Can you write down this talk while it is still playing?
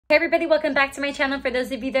Hey everybody, welcome back to my channel. For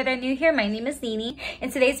those of you that are new here, my name is Nini.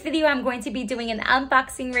 In today's video, I'm going to be doing an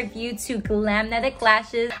unboxing review to Glamnetic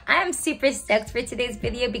lashes. I'm super stoked for today's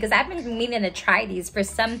video because I've been meaning to try these for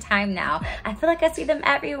some time now. I feel like I see them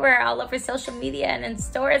everywhere, all over social media and in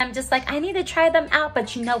stores. I'm just like, I need to try them out,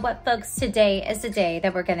 but you know what folks, today is the day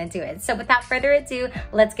that we're gonna do it. So without further ado,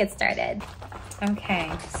 let's get started.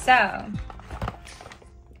 Okay, so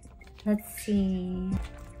let's see.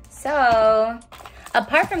 So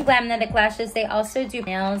apart from Glamnetic lashes, they also do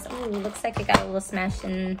nails. Ooh, looks like it got a little smashed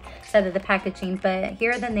inside of the packaging, but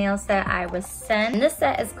here are the nails that I was sent. And this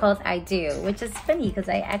set is called I Do, which is funny because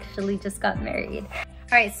I actually just got married.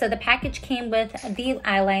 All right, so the package came with the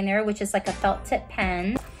eyeliner, which is like a felt tip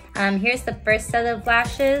pen. Here's the first set of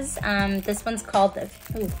lashes. This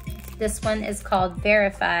one is called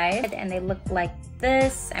Verified, and they look like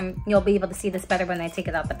this. You'll be able to see this better when I take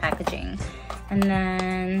it out the packaging. And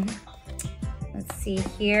then let's see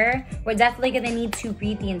here. We're definitely gonna need to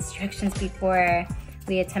read the instructions before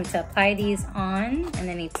we attempt to apply these on, and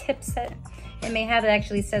any tips that it may have. It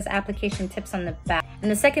actually says application tips on the back. And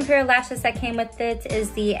the second pair of lashes that came with it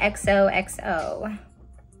is the XOXO,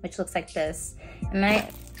 which looks like this. And my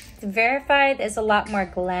Verified is a lot more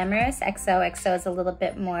glamorous. XOXO is a little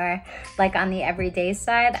bit more like on the everyday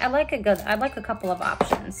side. I like a couple of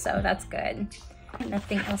options, so that's good.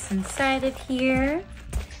 Nothing else inside of here.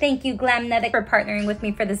 Thank you, Glamnetic, for partnering with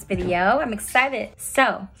me for this video. I'm excited.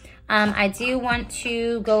 So, I do want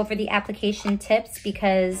to go over the application tips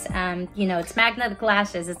because, you know, it's magnetic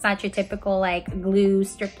lashes. It's not your typical like glue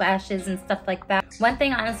strip lashes and stuff like that. One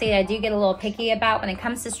thing, honestly, I do get a little picky about when it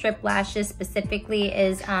comes to strip lashes specifically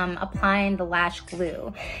is applying the lash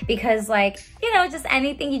glue. Because like, you know, just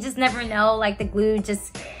anything, you just never know, like the glue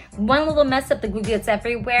just, one little mess up, the glue gets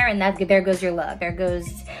everywhere, and there goes your look. There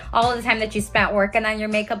goes all of the time that you spent working on your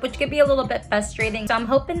makeup, which could be a little bit frustrating. So I'm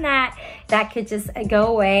hoping that that could just go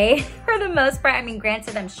away for the most part. I mean,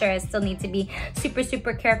 granted, I'm sure I still need to be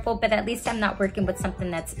super careful, but at least I'm not working with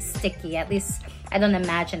something that's sticky. At least I don't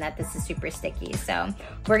imagine that this is super sticky. So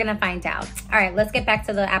we're gonna find out. All right, let's get back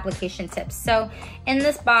to the application tips. So in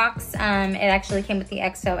this box, it actually came with the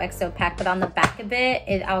XOXO pack, but on the back of it,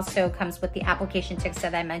 it also comes with the application tips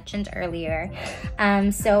that I mentioned earlier.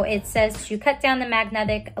 So it says to cut down the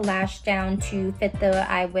magnetic lash down to fit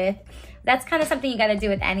the eye width. That's kind of something you got to do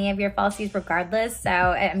with any of your falsies regardless. So,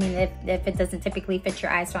 I mean, if it doesn't typically fit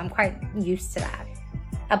your eye, so I'm quite used to that.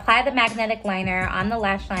 Apply the magnetic liner on the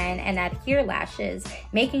lash line and adhere lashes,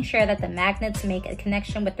 making sure that the magnets make a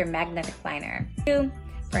connection with their magnetic liner. 2.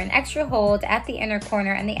 For an extra hold at the inner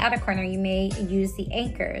corner and the outer corner, you may use the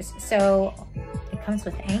anchors. So it comes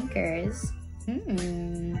with anchors.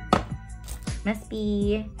 Must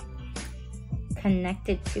be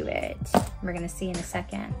connected to it. We're gonna see in a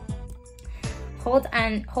second. Hold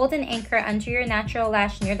an anchor under your natural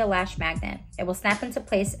lash near the lash magnet. It will snap into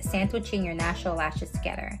place, sandwiching your natural lashes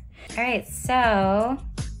together. All right, so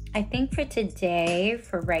I think for today,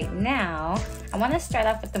 for right now, I want to start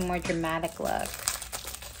off with the more dramatic look.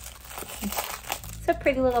 It's a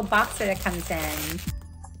pretty little boxer that comes in.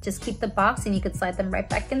 Just keep the box and you could slide them right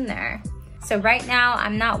back in there. So right now,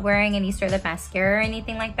 I'm not wearing any sort of mascara or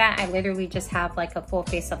anything like that. I literally just have like a full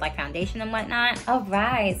face of like foundation and whatnot. All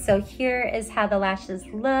right, so here is how the lashes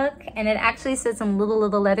look. And it actually says in little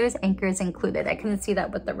letters, anchors included. I couldn't see that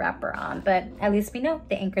with the wrapper on, but at least we know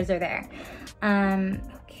the anchors are there.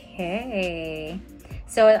 Okay.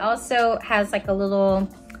 So it also has like a little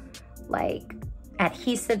like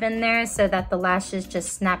adhesive in there so that the lashes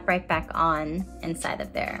just snap right back on inside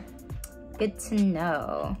of there. Good to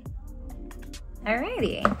know.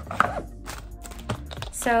 Alrighty,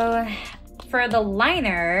 so for the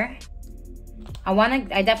liner,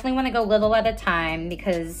 I definitely want to go little at a time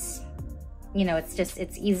because, you know,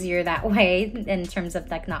 it's easier that way in terms of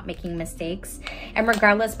like not making mistakes. And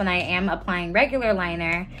regardless, when I am applying regular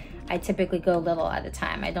liner, I typically go little at a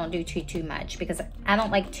time. I don't do too much because I don't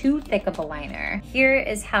like too thick of a liner. Here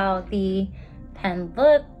is how the pen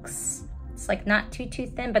looks. It's like not too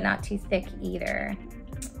thin, but not too thick either.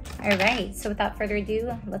 All right, so without further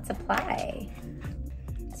ado, let's apply.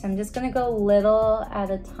 So I'm just gonna go little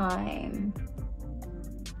at a time.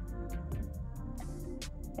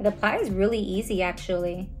 It applies really easy,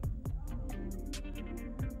 actually.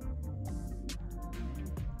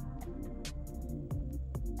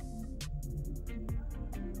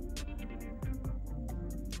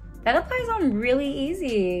 That applies on really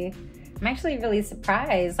easy. I'm actually really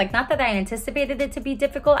surprised. Like, not that I anticipated it to be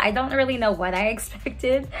difficult. I don't really know what I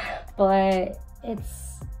expected, but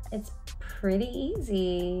it's pretty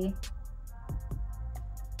easy.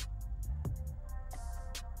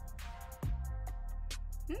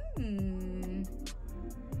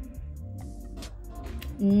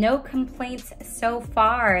 No complaints so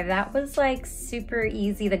far. That was like super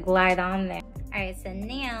easy to glide on there. All right, so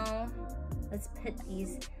now let's put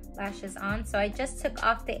these lashes on. So I just took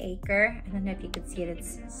off the acre. I don't know if you could see it,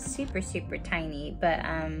 it's super, super tiny, but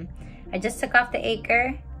I just took off the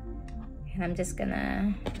acre and I'm just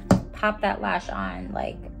gonna pop that lash on.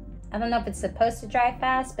 Like, I don't know if it's supposed to dry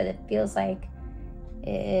fast, but it feels like it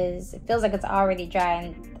is. It feels like it's already dry,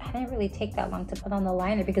 and I didn't really take that long to put on the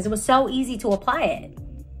liner because it was so easy to apply it.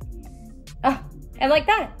 Oh, and like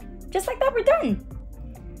that, just like that, we're done.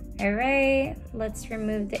 All right, let's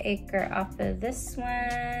remove the acre off of this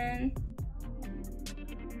one.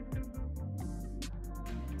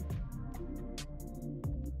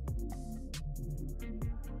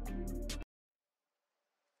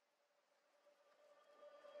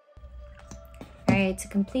 All right, to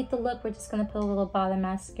complete the look, we're just gonna put a little bottom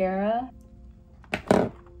mascara.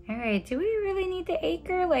 All right, do we really need the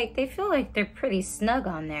acre? Like, they feel like they're pretty snug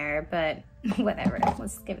on there, but whatever,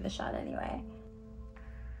 let's give it a shot anyway.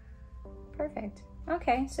 Perfect.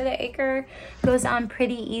 Okay, so the acre goes on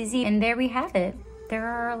pretty easy, and there we have it. There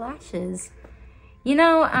are our lashes. You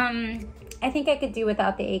know, I think I could do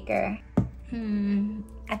without the acre.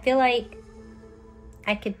 I feel like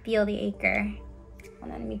I could feel the acre.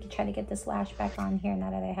 Hold on, let me try to get this lash back on here now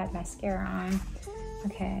that I have mascara on.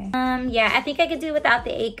 Okay. Yeah, I think I could do without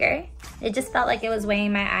the acre. It just felt like it was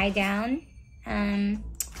weighing my eye down. And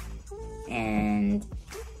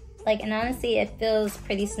honestly, it feels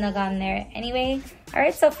pretty snug on there anyway. All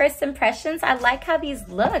right, so first impressions, I like how these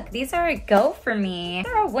look. These are a go for me.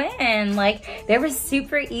 They're a win. Like, they were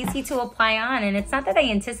super easy to apply on, and it's not that I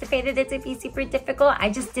anticipated it to be super difficult. I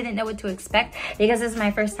just didn't know what to expect because this is my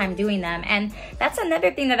first time doing them. And that's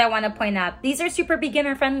another thing that I want to point out. These are super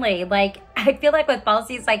beginner friendly. Like, I feel like with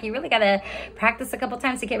falsies, like, you really gotta practice a couple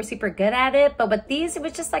times to get super good at it. But with these, it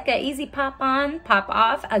was just like an easy pop on, pop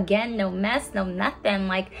off. Again, no mess, no nothing.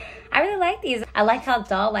 Like, I really like these. I like how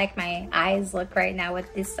dull like my eyes look right now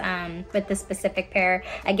with this specific pair.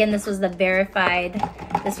 Again, this was the verified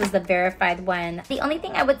one. The only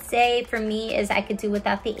thing I would say for me is I could do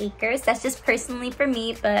without the acres. That's just personally for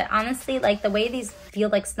me, but honestly, like, the way these feel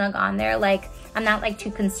like snug on there, like, I'm not like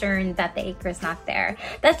too concerned that the acre is not there.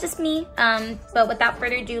 That's just me. But without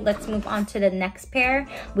further ado, let's move on to the next pair.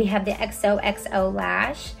 We have the XOXO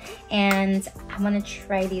lash, and I want to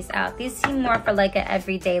try these out. These seem more for like an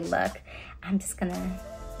everyday look. I'm just gonna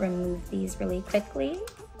remove these really quickly.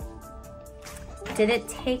 Did it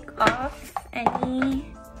take off any?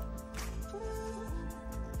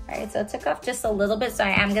 All right, so it took off just a little bit, so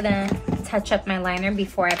I am gonna touch up my liner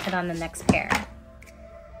before I put on the next pair.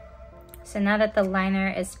 So now that the liner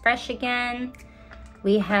is fresh again,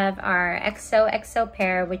 we have our XOXO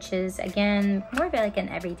pair, which is, again, more of like an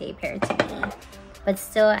everyday pair to me, but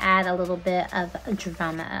still add a little bit of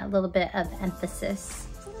drama, a little bit of emphasis.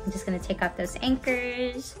 I'm just gonna take off those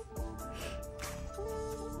anchors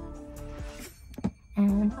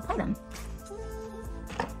and apply them.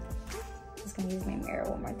 Just gonna use my mirror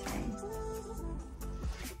one more time.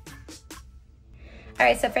 All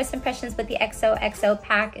right, so first impressions with the XOXO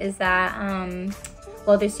pack is that,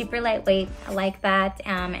 well, they're super lightweight. I like that.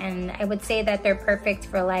 And I would say that they're perfect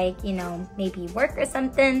for, like, you know, maybe work or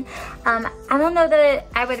something. I don't know that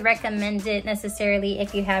I would recommend it necessarily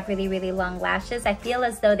if you have really, really long lashes. I feel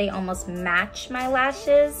as though they almost match my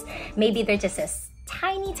lashes. Maybe they're just a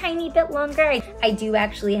tiny bit longer. I do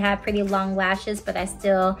actually have pretty long lashes, but I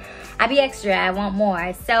be extra, I want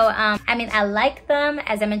more. So I mean, I like them.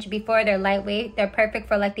 As I mentioned before, they're lightweight, they're perfect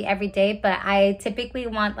for like the everyday, but I typically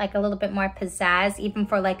want like a little bit more pizzazz, even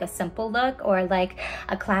for like a simple look or like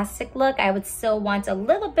a classic look. I would still want a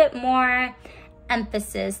little bit more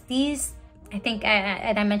emphasis. These, I think,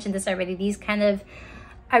 and I mentioned this already, these kind of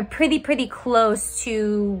are pretty close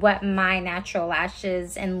to what my natural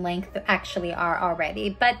lashes in length actually are already,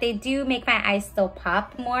 but they do make my eyes still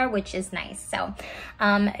pop more, which is nice. So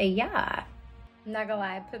yeah, I'm not gonna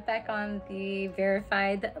lie, I put back on the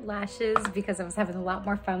verified lashes because I was having a lot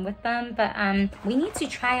more fun with them, but we need to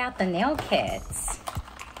try out the nail kits.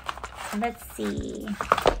 Let's see.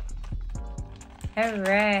 All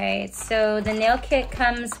right, so the nail kit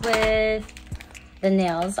comes with the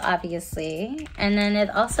nails, obviously, and then it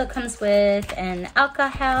also comes with an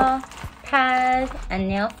alcohol pad, a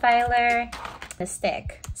nail filer, a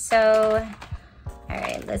stick. So, all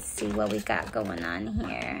right, let's see what we got going on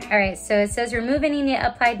here. All right, so it says remove any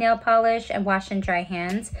applied nail polish and wash and dry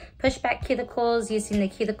hands. Push back cuticles using the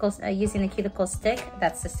cuticle stick.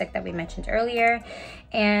 That's the stick that we mentioned earlier.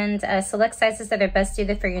 And select sizes that are best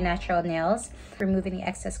suited for your natural nails. Remove any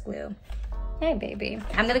excess glue. Hey, baby.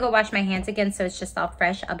 I'm gonna go wash my hands again so it's just all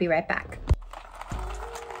fresh. I'll be right back.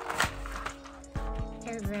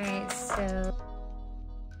 Alright, so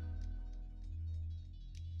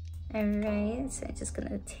I'm just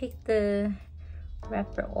gonna take the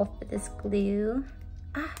wrapper off of this glue.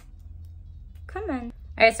 Ah, come on.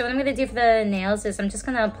 Alright, so what I'm gonna do for the nails is I'm just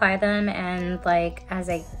gonna apply them, and like as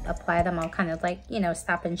I apply them, I'll kind of like, you know,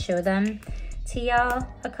 stop and show them to y'all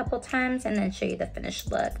a couple times and then show you the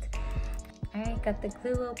finished look. Alright, got the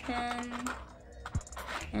glue open,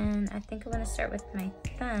 and I think I'm gonna start with my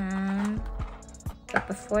thumb. But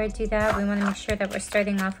before I do that, we wanna make sure that we're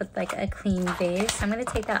starting off with like a clean base. So I'm gonna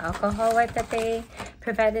take that alcohol wipe that they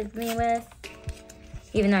provided me with,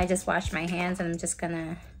 even though I just washed my hands, and I'm just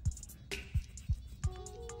gonna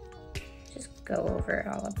go over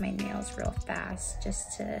all of my nails real fast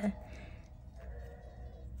just to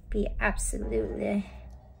be absolutely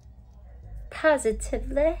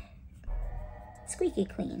positively squeaky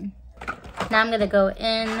clean. Now I'm gonna go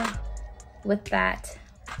in with that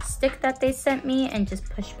stick that they sent me and just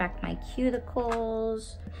push back my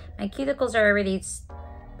cuticles. My cuticles are already,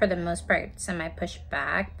 for the most part, semi-pushed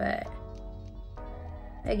back, but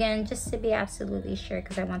again, just to be absolutely sure,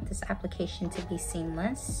 because I want this application to be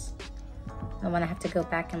seamless. I don't want to have to go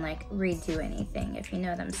back and like redo anything, if you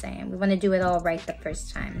know what I'm saying. We want to do it all right the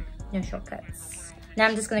first time. No shortcuts. Now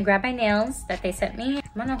I'm just going to grab my nails that they sent me.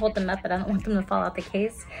 I'm going to hold them up, but I don't want them to fall out the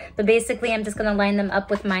case. But basically, I'm just going to line them up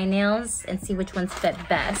with my nails and see which ones fit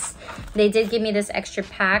best. They did give me this extra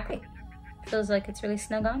pack. It feels like it's really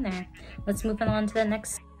snug on there. Let's move on to the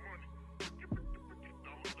next.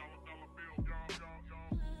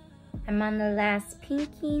 I'm on the last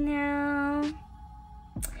pinky now.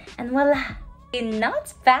 And voila.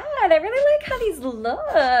 Not bad. I really like how these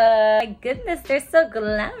look. My goodness, they're so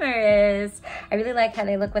glamorous. I really like how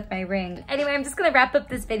they look with my ring. Anyway, I'm just gonna wrap up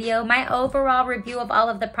this video. My overall review of all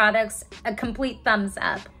of the products, a complete thumbs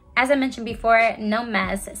up. As I mentioned before, no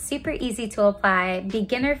mess, super easy to apply,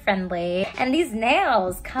 beginner friendly. And these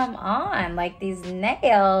nails, come on, like these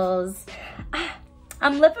nails.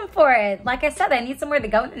 I'm living for it. Like I said, I need somewhere to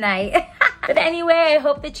go tonight. But anyway, I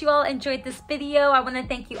hope that you all enjoyed this video. I want to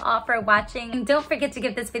thank you all for watching. And don't forget to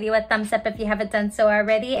give this video a thumbs up if you haven't done so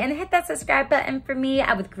already. And hit that subscribe button for me.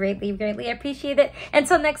 I would greatly, greatly appreciate it.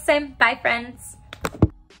 Until next time, bye friends.